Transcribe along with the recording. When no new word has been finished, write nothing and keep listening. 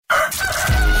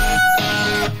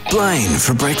Blaine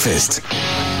for breakfast.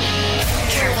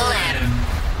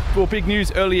 Well, big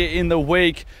news earlier in the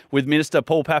week with Minister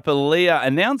Paul Papalia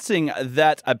announcing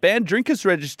that a banned drinkers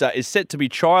register is set to be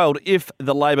trialled if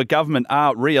the Labor government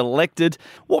are re-elected.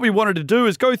 What we wanted to do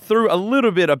is go through a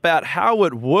little bit about how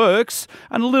it works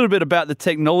and a little bit about the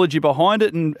technology behind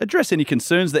it and address any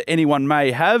concerns that anyone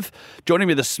may have. Joining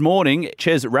me this morning,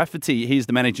 Ches Rafferty. He's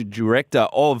the Managing Director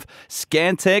of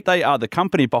Scantek. They are the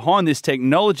company behind this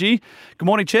technology. Good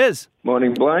morning, Ches.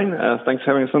 Morning, Blaine. Thanks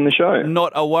for having us on the show.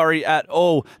 Not a worry at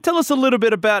all. Tell us a little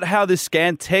bit about how this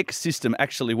Scantek system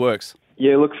actually works.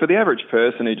 Yeah, look, for the average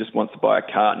person who just wants to buy a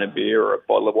carton of beer or a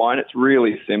bottle of wine, it's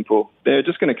really simple. They're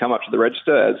just going to come up to the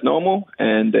register as normal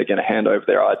and they're going to hand over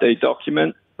their ID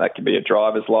document. That could be a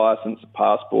driver's license, a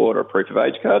passport or a proof of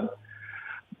age card.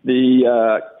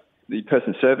 The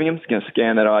person serving them is going to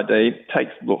scan that ID. It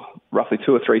takes roughly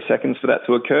 2 or 3 seconds for that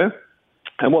to occur.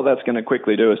 And what that's going to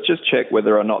quickly do is just check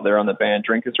whether or not they're on the banned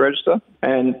drinkers register,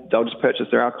 and they'll just purchase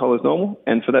their alcohol as normal.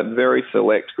 And for that very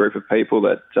select group of people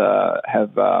that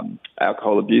have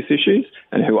alcohol abuse issues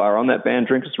and who are on that banned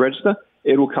drinkers register,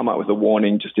 it will come up with a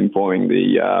warning just informing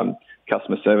the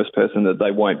customer service person that they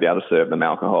won't be able to serve them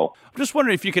alcohol. I'm just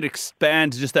wondering if you could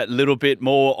expand just that little bit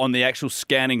more on the actual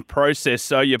scanning process.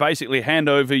 So you basically hand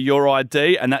over your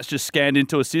ID and that's just scanned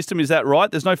into a system. Is that right?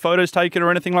 There's no photos taken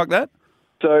or anything like that?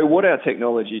 So what our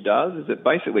technology does is it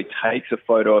basically takes a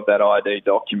photo of that ID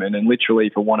document and literally,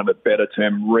 for want of a better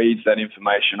term, reads that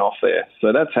information off there.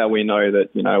 So that's how we know that,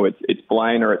 it's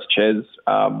Blaine or it's Ches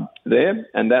there,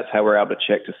 and that's how we're able to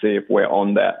check to see if we're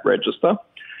on that register.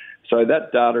 So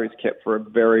that data is kept for a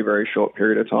very, very short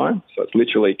period of time. So it's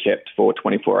literally kept for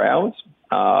 24 hours.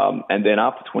 And then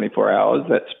after 24 hours,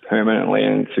 that's permanently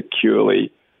and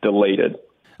securely deleted.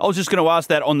 I was just going to ask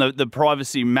that on the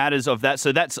privacy matters of that.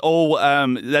 So that's all,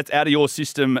 that's out of your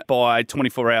system by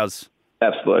 24 hours?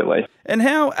 Absolutely. And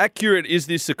how accurate is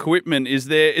this equipment? Is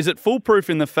it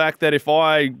foolproof in the fact that if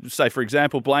I, say, for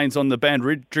example, Blaine's on the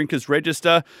banned drinkers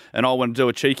register and I want to do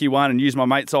a cheeky one and use my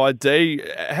mate's ID,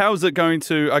 how is it going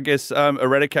to,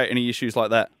 eradicate any issues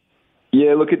like that?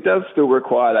 Yeah, look, it does still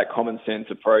require that common sense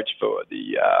approach for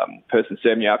the person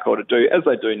serving alcohol to do, as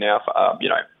they do now for,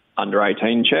 under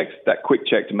 18 checks, that quick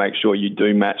check to make sure you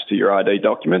do match to your ID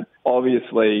document.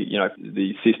 Obviously,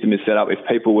 the system is set up. If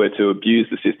people were to abuse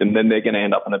the system, then they're going to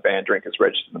end up on a banned drinkers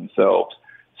register themselves.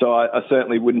 So I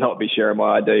certainly would not be sharing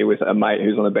my ID with a mate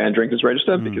who's on the banned drinkers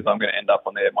register because I'm going to end up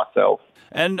on there myself.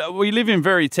 And we live in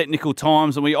very technical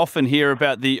times and we often hear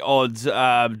about the odds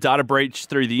data breach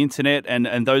through the internet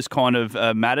and those kind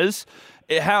of matters.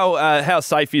 How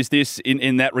safe is this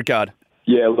in that regard?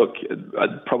 Yeah, look,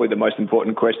 probably the most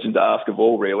important question to ask of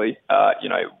all, really.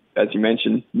 As you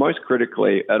mentioned, most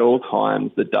critically, at all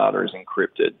times, the data is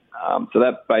encrypted. So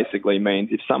that basically means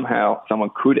if somehow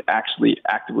someone could actually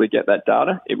actively get that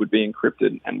data, it would be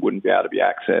encrypted and wouldn't be able to be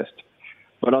accessed.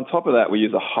 But on top of that, we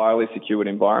use a highly secured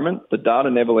environment. The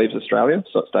data never leaves Australia,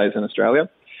 so it stays in Australia.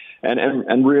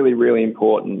 And really, really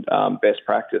important best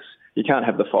practice, you can't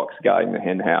have the fox guarding the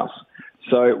hen house.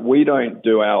 So we don't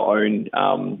do our own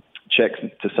checks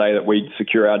to say that we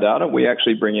secure our data. We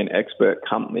actually bring in expert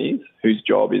companies whose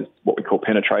job is what we call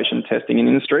penetration testing in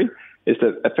industry, is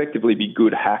to effectively be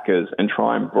good hackers and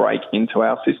try and break into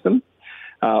our system.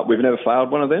 We've never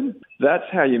failed one of them. That's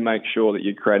how you make sure that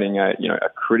you're creating a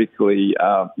critically,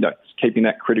 keeping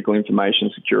that critical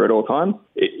information secure at all times.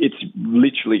 It's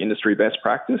literally industry best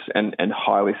practice and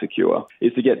highly secure,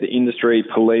 is to get the industry,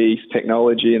 police,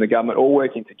 technology and the government all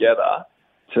working together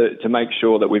to make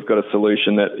sure that we've got a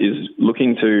solution that is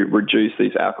looking to reduce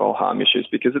these alcohol harm issues,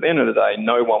 because at the end of the day,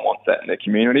 no one wants that in their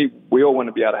community. We all want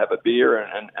to be able to have a beer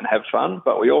and have fun,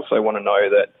 but we also want to know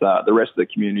that the rest of the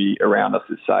community around us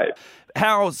is safe.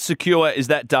 How secure is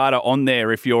that data on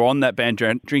there if you're on that banned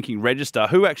drinking register?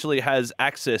 Who actually has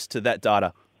access to that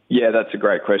data? Yeah, that's a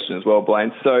great question as well,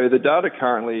 Blaine. So the data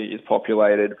currently is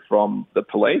populated from the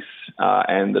police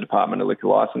and the Department of Liquor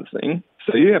Licensing.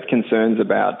 So you have concerns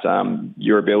about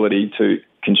your ability to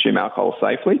consume alcohol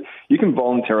safely, you can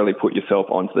voluntarily put yourself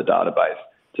onto the database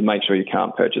to make sure you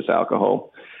can't purchase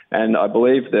alcohol. And I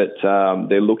believe that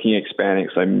they're looking at expanding,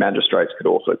 so magistrates could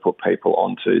also put people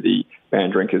onto the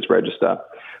banned drinkers register.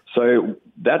 So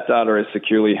that data is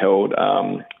securely held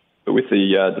with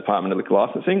the Department of Liquor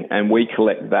Licensing, and we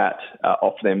collect that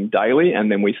off them daily,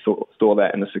 and then we store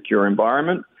that in a secure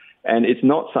environment. And it's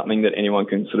not something that anyone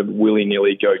can sort of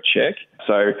willy-nilly go check.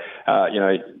 So,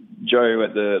 Joe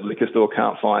at the liquor store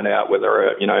can't find out whether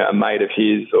a mate of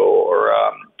his or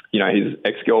his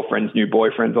ex-girlfriend's new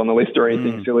boyfriend's on the list or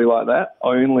anything silly like that.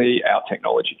 Only our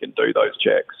technology can do those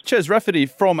checks. Cheers, Rafferty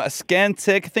from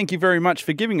Scantek. Thank you very much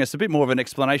for giving us a bit more of an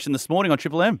explanation this morning on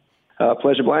Triple M.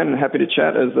 Pleasure, Blaine, and happy to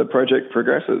chat as the project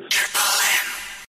progresses.